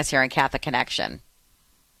joining us here on Catholic Connection.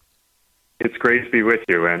 It's great to be with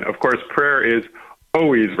you, and of course, prayer is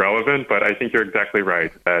always relevant, but I think you're exactly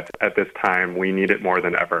right that at this time we need it more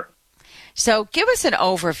than ever. So give us an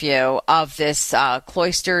overview of this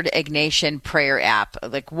Cloisters Ignatian Prayer app.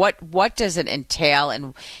 Like what does it entail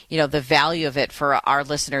and, the value of it for our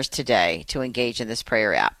listeners today to engage in this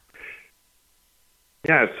prayer app?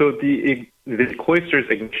 Yeah, so the Cloisters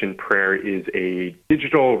Ignatian Prayer is a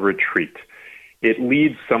digital retreat. It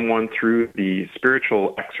leads someone through the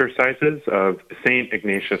spiritual exercises of St.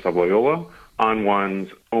 Ignatius of Loyola on one's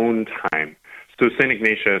own time. So St.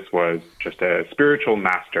 Ignatius was just a spiritual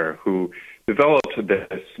master who developed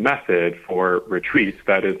this method for retreats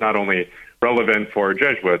that is not only relevant for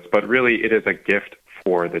Jesuits, but really it is a gift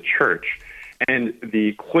for the Church. And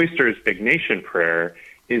the Cloisters Ignatian Prayer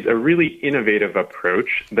is a really innovative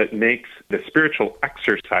approach that makes the spiritual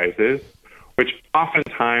exercises, which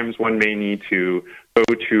oftentimes one may need to go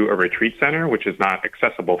to a retreat center, which is not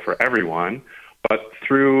accessible for everyone, but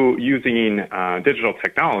through using digital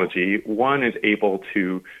technology, one is able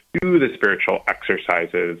to do the spiritual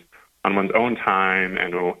exercises on one's own time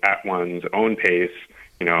and at one's own pace,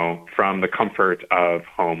 from the comfort of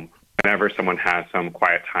home, whenever someone has some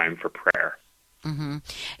quiet time for prayer. Mm-hmm.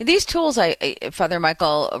 These tools, Father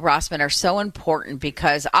Michael Rossmann, are so important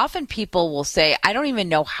because often people will say, I don't even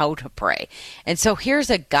know how to pray. And so here's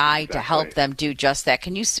a guide to help them do just that.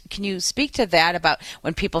 Can you speak to that about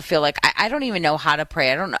when people feel like, I don't even know how to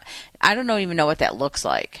pray. I don't even know what that looks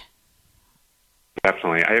like.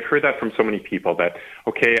 Definitely. I have heard that from so many people that,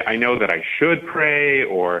 okay, I know that I should pray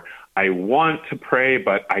or I want to pray,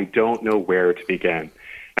 but I don't know where to begin.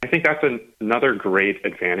 I think that's another great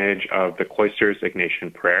advantage of the Cloisters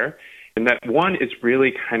Ignatian Prayer, in that one is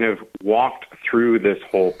really kind of walked through this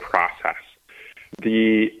whole process.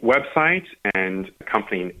 The website and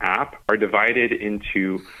accompanying app are divided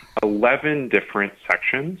into 11 different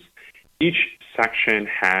sections. Each section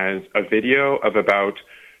has a video of about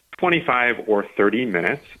 25 or 30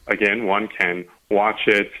 minutes. Again, one can watch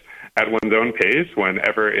it at one's own pace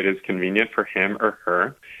whenever it is convenient for him or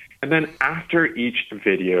her. And then after each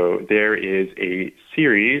video, there is a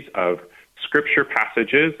series of scripture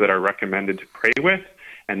passages that are recommended to pray with,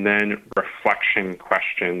 and then reflection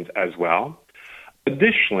questions as well.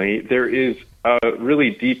 Additionally, there is a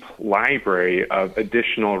really deep library of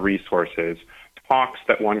additional resources, talks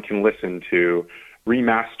that one can listen to,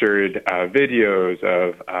 remastered videos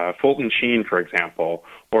of Fulton Sheen, for example,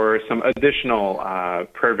 or some additional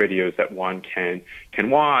prayer videos that one can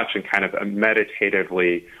watch and kind of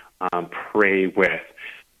meditatively pray with.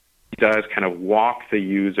 It does kind of walk the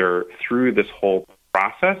user through this whole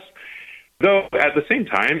process, though at the same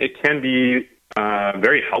time, it can be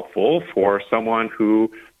very helpful for someone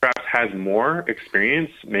who perhaps has more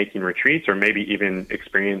experience making retreats or maybe even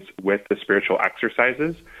experience with the spiritual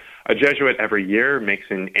exercises. A Jesuit every year makes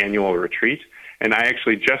an annual retreat, and I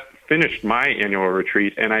actually just finished my annual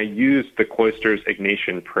retreat, and I used the Cloisters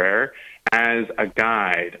Ignatian Prayer as a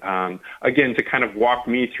guide, again, to kind of walk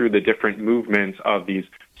me through the different movements of these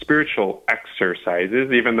spiritual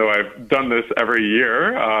exercises, even though I've done this every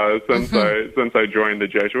year since I joined the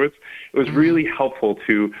Jesuits. It was really helpful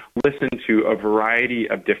to listen to a variety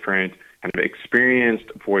of different kind of experienced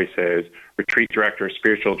voices, retreat directors,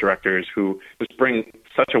 spiritual directors who just bring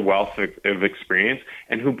such a wealth of experience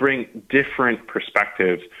and who bring different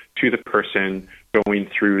perspectives to the person going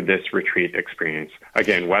through this retreat experience.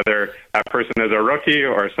 Again, whether that person is a rookie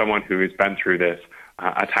or someone who has been through this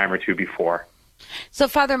a time or two before. So,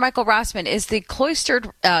 Father Michael Rossmann, is the Cloisters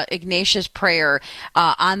Ignatian Prayer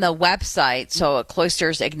on the website, so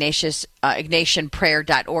Cloisters Ignatian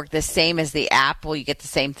Prayer.org, the same as the app? Will you get the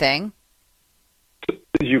same thing?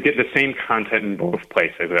 You get the same content in both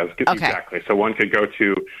places. Exactly. So one could go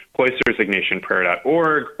to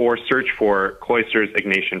cloistersignatianprayer.org or search for Cloisters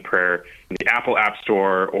Ignatian Prayer in the Apple App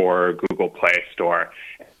Store or Google Play Store.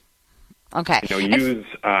 Okay. Use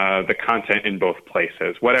the content in both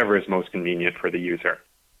places, whatever is most convenient for the user.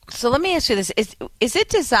 So let me ask you this: is it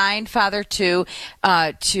designed, Father, to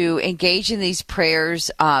engage in these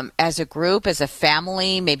prayers as a group, as a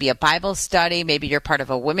family, maybe a Bible study, maybe you're part of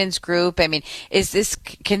a women's group? I mean,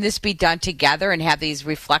 can this be done together and have these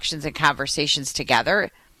reflections and conversations together?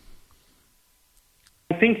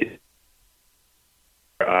 I think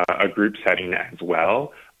a group setting as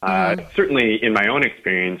well. Certainly in my own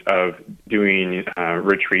experience of doing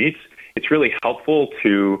retreats, it's really helpful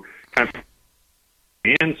to kind of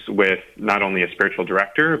experience with not only a spiritual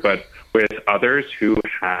director, but with others who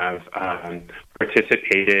have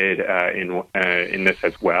participated in this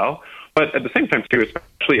as well. But at the same time, too,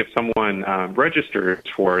 especially if someone registers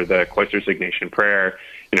for the Cloisters Ignatian Prayer,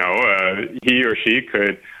 he or she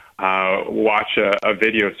could watch a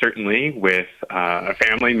video, certainly, with a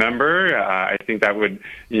family member. I think that would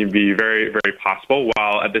be very, very possible,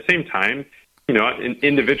 while at the same time,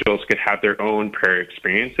 individuals could have their own prayer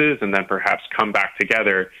experiences and then perhaps come back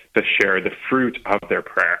together to share the fruit of their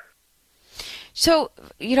prayer. So,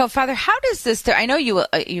 Father, how does this, I know you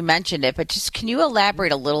mentioned it, but just can you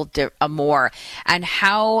elaborate a little more on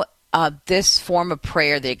how this form of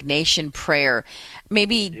prayer, the Ignatian prayer,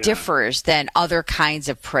 maybe differs than other kinds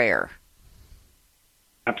of prayer?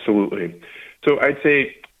 Absolutely. So I'd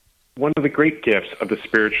say one of the great gifts of the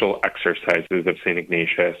spiritual exercises of St.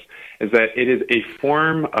 Ignatius is that it is a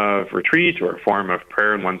form of retreat or a form of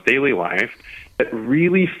prayer in one's daily life that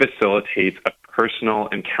really facilitates a personal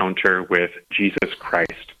encounter with Jesus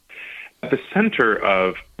Christ. At the center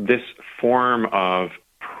of this form of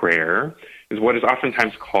prayer is what is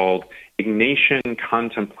oftentimes called Ignatian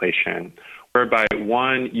contemplation, whereby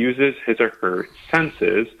one uses his or her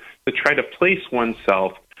senses to try to place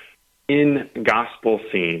oneself in gospel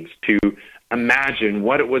scenes, to imagine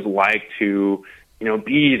what it was like to,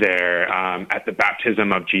 be there at the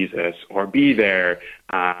baptism of Jesus, or be there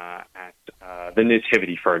at the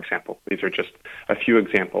Nativity, for example. These are just a few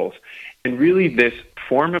examples. And really this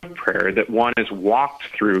form of prayer that one is walked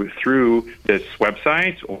through this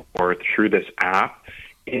website or through this app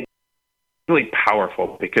is really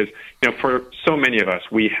powerful because, for so many of us,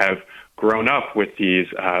 we have grown up with these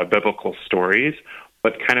biblical stories,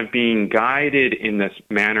 but kind of being guided in this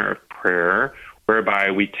manner of prayer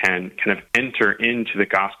whereby we can kind of enter into the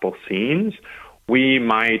gospel scenes, we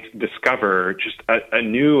might discover just a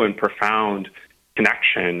new and profound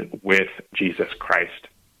connection with Jesus Christ.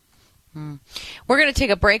 We're going to take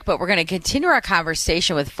a break, but we're going to continue our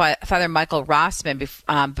conversation with Father Michael Rossmann.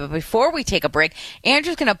 But before we take a break,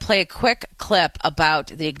 Andrew's going to play a quick clip about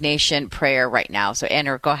the Ignatian prayer right now. So,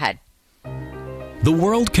 Andrew, go ahead. The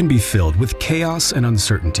world can be filled with chaos and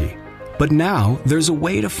uncertainty, but now there's a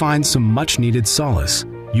way to find some much-needed solace,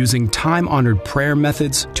 using time-honored prayer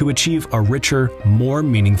methods to achieve a richer, more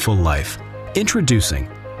meaningful life. Introducing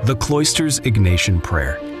the Cloisters Ignatian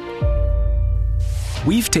Prayer.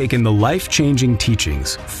 We've taken the life-changing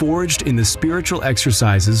teachings forged in the spiritual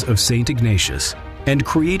exercises of St. Ignatius and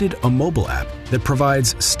created a mobile app that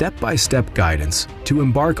provides step-by-step guidance to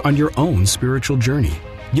embark on your own spiritual journey.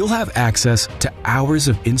 You'll have access to hours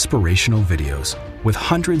of inspirational videos with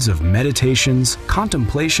hundreds of meditations,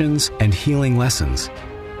 contemplations, and healing lessons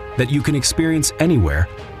that you can experience anywhere,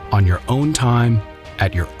 on your own time,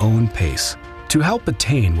 at your own pace, to help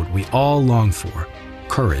attain what we all long for: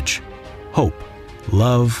 courage, hope,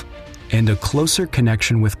 love, and a closer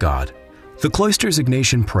connection with God. The Cloisters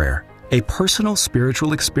Ignatian Prayer, a personal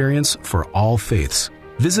spiritual experience for all faiths.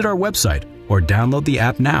 Visit our website or download the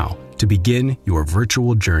app now to begin your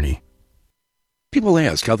virtual journey. People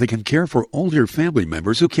ask how they can care for older family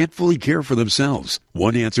members who can't fully care for themselves.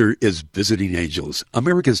 One answer is Visiting Angels,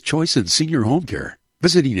 America's choice in senior home care.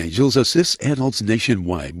 Visiting Angels assists adults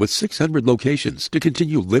nationwide with 600 locations to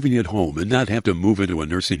continue living at home and not have to move into a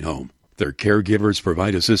nursing home. Their caregivers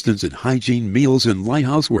provide assistance in hygiene, meals, and light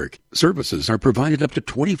housework. Services are provided up to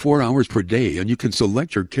 24 hours per day, and you can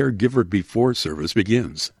select your caregiver before service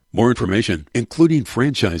begins. More information, including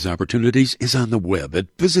franchise opportunities, is on the web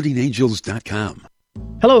at visitingangels.com.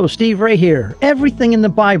 Hello, Steve Ray here. Everything in the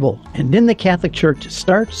Bible and in the Catholic Church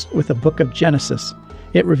starts with the book of Genesis.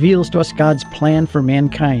 It reveals to us God's plan for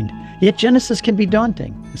mankind. Yet Genesis can be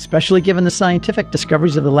daunting, especially given the scientific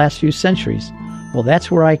discoveries of the last few centuries. Well,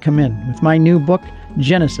 that's where I come in with my new book,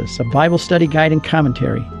 Genesis, a Bible study guide and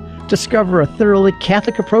commentary. Discover a thoroughly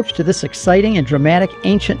Catholic approach to this exciting and dramatic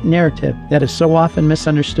ancient narrative that is so often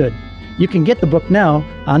misunderstood. You can get the book now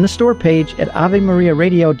on the store page at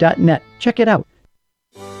AveMariaRadio.net. Check it out.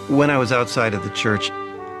 When I was outside of the church,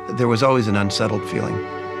 there was always an unsettled feeling.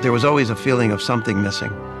 There was always a feeling of something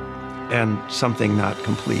missing and something not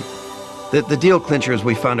complete. The deal clincher is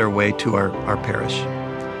we found our way to our parish.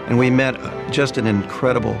 And we met just an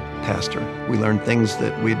incredible pastor. We learned things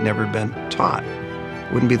that we'd never been taught.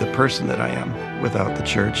 Wouldn't be the person that I am without the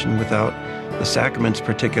church and without the sacraments,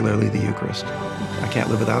 particularly the Eucharist. I can't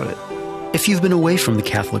live without it. If you've been away from the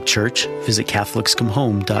Catholic Church, visit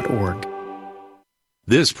CatholicsComeHome.org.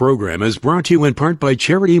 This program is brought to you in part by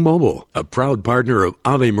Charity Mobile, a proud partner of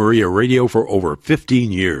Ave Maria Radio for over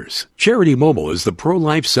 15 years. Charity Mobile is the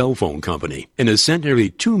pro-life cell phone company and has sent nearly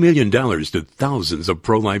 $2 million to thousands of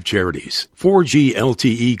pro-life charities. 4G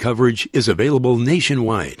LTE coverage is available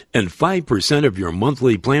nationwide, and 5% of your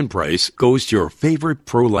monthly plan price goes to your favorite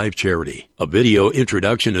pro-life charity. A video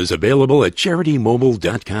introduction is available at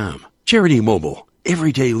CharityMobile.com. Charity Mobile,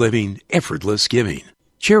 everyday living, effortless giving.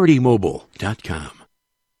 CharityMobile.com.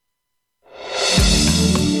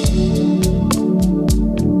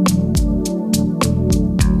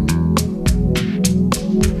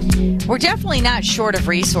 We're definitely not short of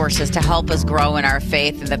resources to help us grow in our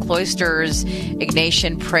faith, and the Cloisters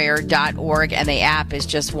Ignatian Prayer.org and the app is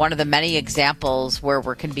just one of the many examples where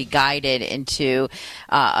we can be guided into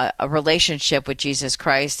a relationship with Jesus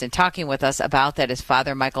Christ. And talking with us about that is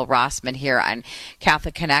Father Michael Rossmann here on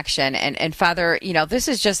Catholic Connection. And Father, this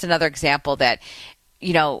is just another example that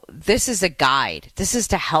this is a guide. This is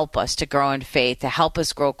to help us to grow in faith, to help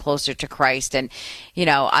us grow closer to Christ. And,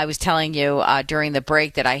 I was telling you during the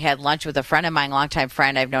break that I had lunch with a friend of mine, longtime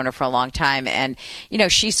friend. I've known her for a long time. And,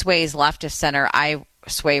 she sways left of center. I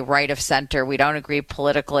sway right of center. We don't agree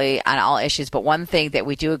politically on all issues, but one thing that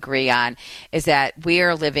we do agree on is that we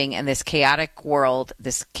are living in this chaotic world,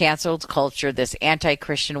 this canceled culture, this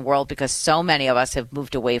anti-Christian world, because so many of us have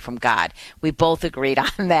moved away from God. We both agreed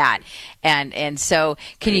on that. And so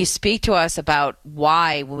can you speak to us about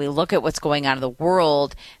why, when we look at what's going on in the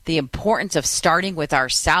world, the importance of starting with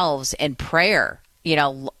ourselves in prayer,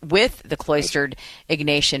 with the Cloistered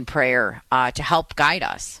Ignatian Prayer to help guide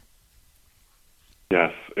us?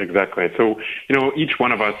 Yes, exactly. So, each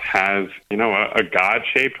one of us has, a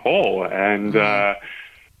God-shaped hole, and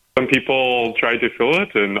some people try to fill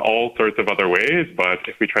it in all sorts of other ways, but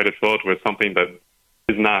if we try to fill it with something that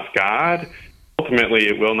is not God, ultimately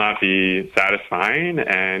it will not be satisfying,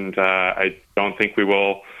 and I don't think we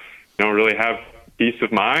will, really have peace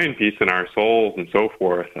of mind, peace in our souls, and so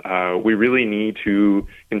forth. We really need to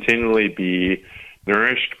continually be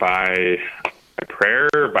nourished by prayer,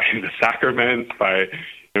 by the sacraments, by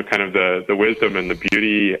kind of the wisdom and the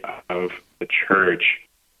beauty of the Church.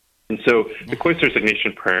 And so the Cloisters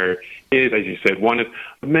Ignatian Prayer is, as you said, one of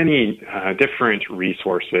many different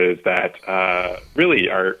resources that really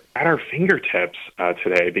are at our fingertips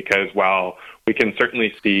today, because while we can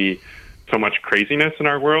certainly see so much craziness in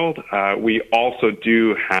our world, we also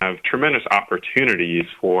do have tremendous opportunities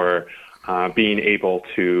for being able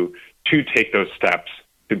to take those steps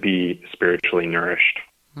to be spiritually nourished.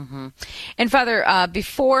 Mm-hmm. And Father,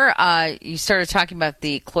 before you started talking about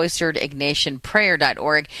the Cloistered Ignatian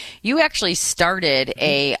Prayer.org, you actually started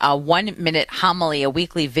a 1-minute homily, a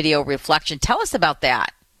weekly video reflection. Tell us about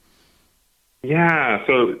that. Yeah,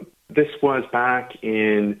 so this was back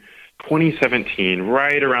in 2017,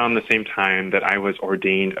 right around the same time that I was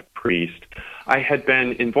ordained a priest. I had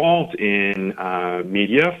been involved in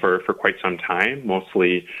media for quite some time,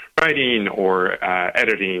 mostly writing or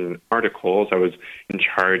editing articles. I was in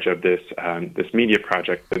charge of this media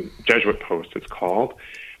project, the Jesuit Post it's called.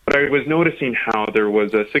 But I was noticing how there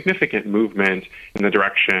was a significant movement in the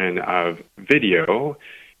direction of video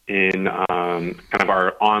in kind of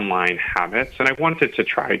our online habits, and I wanted to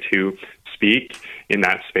try to speak in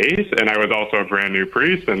that space. And I was also a brand new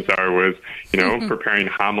priest, and so I was, preparing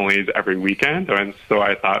homilies every weekend. And so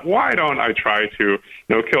I thought, why don't I try to,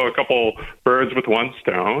 kill a couple birds with one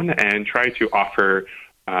stone and try to offer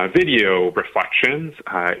video reflections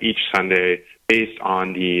each Sunday based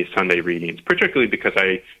on the Sunday readings, particularly because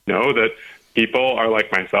I know that people are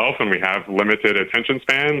like myself and we have limited attention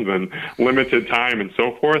spans and limited time and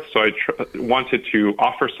so forth. So I wanted to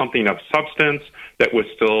offer something of substance that was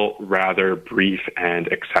still rather brief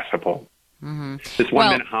and accessible. Mm-hmm. This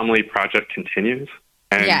 1-minute homily project continues.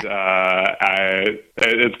 And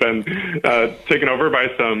it's been taken over by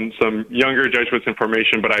some younger Jesuits in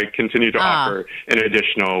formation, but I continue to offer an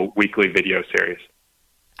additional weekly video series.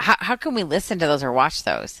 How can we listen to those or watch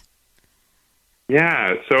those?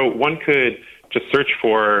 Yeah, so one could just search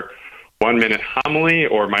for 1-minute homily,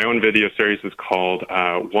 or my own video series is called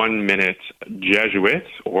 1-minute Jesuit,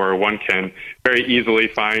 or one can very easily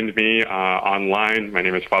find me online. My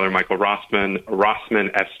name is Father Michael Rossmann. Rossmann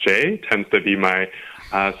SJ tends to be my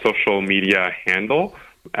social media handle,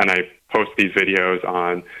 and I post these videos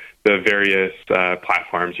on the various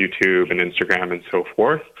platforms, YouTube and Instagram and so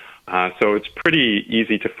forth. So it's pretty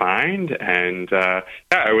easy to find, and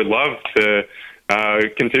I would love to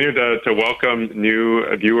continue to welcome new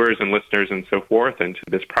viewers and listeners and so forth into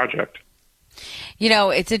this project.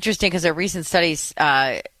 It's interesting because a recent study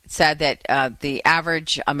said that the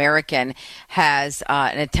average American has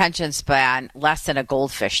an attention span less than a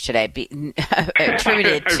goldfish today,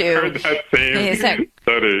 attributed I've to. heard that same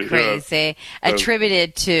study. Crazy. Yeah.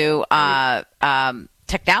 Attributed to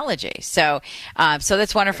technology. So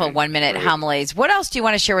that's wonderful. 1 minute homilies. What else do you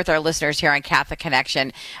want to share with our listeners here on Catholic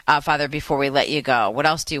Connection, Father, before we let you go? What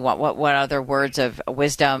else do you want? What other words of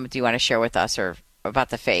wisdom do you want to share with us or about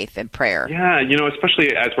the faith and prayer? Yeah,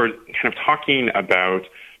 especially as we're kind of talking about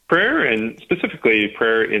prayer and specifically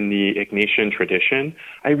prayer in the Ignatian tradition,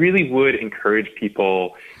 I really would encourage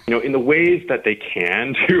people, in the ways that they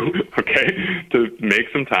can to make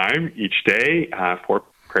some time each day for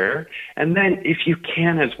prayer. And then if you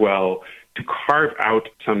can as well, to carve out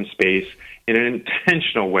some space in an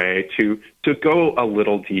intentional way to go a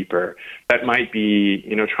little deeper. That might be,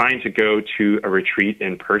 trying to go to a retreat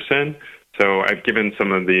in person. So I've given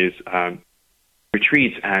some of these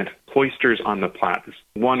retreats at Cloisters on the Platte, this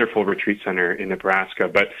wonderful retreat center in Nebraska.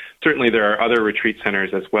 But certainly there are other retreat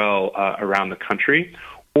centers as well around the country.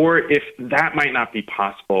 Or if that might not be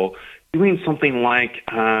possible, doing something like,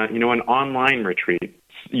 an online retreat,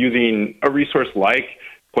 using a resource like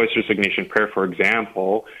Cloisters Ignatian Prayer, for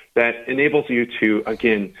example, that enables you to,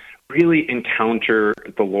 again, really encounter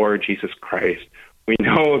the Lord Jesus Christ. We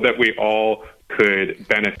know that we all could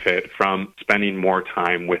benefit from spending more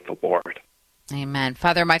time with the Lord. Amen.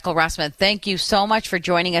 Father Michael Rossmann, thank you so much for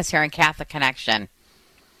joining us here on Catholic Connection.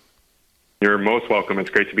 You're most welcome. It's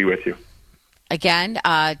great to be with you. Again,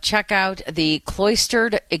 check out the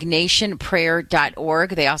cloistered.ignatianprayer.org.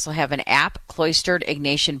 They also have an app,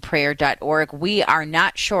 cloistered.ignatianprayer.org. We are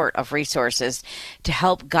not short of resources to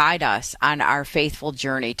help guide us on our faithful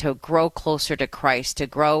journey, to grow closer to Christ, to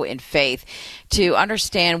grow in faith, to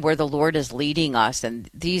understand where the Lord is leading us. And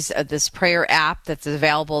this prayer app that's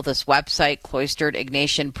available, this website,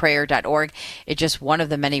 cloistered.ignatianprayer.org, it's just one of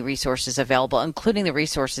the many resources available, including the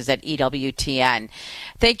resources at EWTN.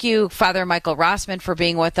 Thank you, Father Michael Rossmann, for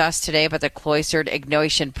being with us today about the Cloistered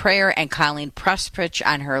Ignatian Prayer, and Colleen Pressprich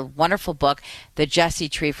on her wonderful book, The Jesse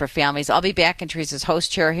Tree for Families. I'll be back in Teresa's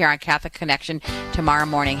host chair here on Catholic Connection tomorrow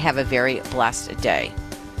morning. Have a very blessed day.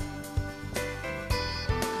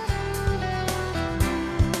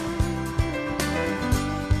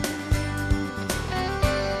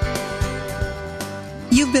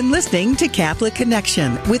 You've been listening to Catholic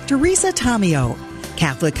Connection with Teresa Tomeo.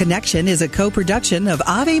 Catholic Connection is a co-production of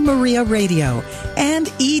Ave Maria Radio and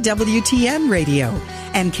EWTN Radio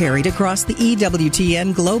and carried across the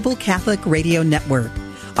EWTN Global Catholic Radio Network.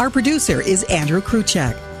 Our producer is Andrew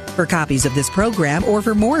Kruchek. For copies of this program or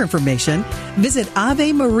for more information, visit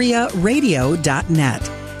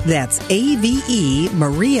AveMariaRadio.net. That's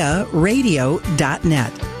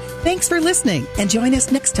AVEMariaRadio.net. Thanks for listening and join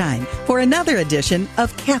us next time for another edition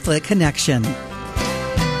of Catholic Connection.